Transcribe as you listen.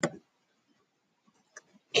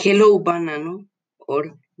Hello, banana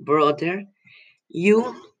or brother.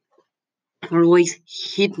 You always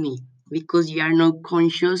hit me because you are not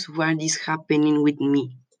conscious what is happening with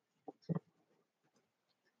me.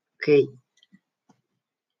 Okay,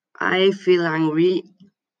 I feel angry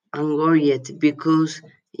and worried because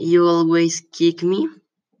you always kick me,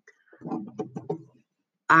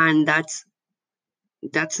 and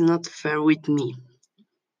that's not fair with me.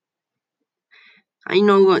 I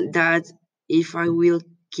know that if I will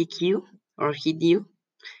kick you or hit you,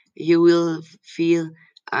 you will feel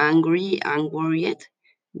angry and worried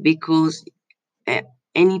because uh,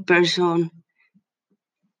 any person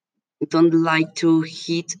don't like to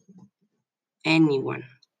hit anyone,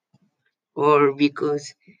 or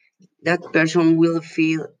because that person will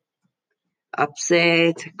feel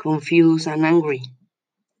upset, confused, and angry.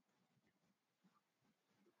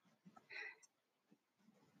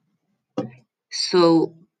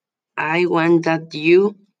 So I want that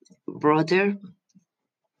you, brother,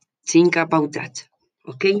 think about that.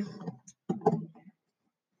 Okay?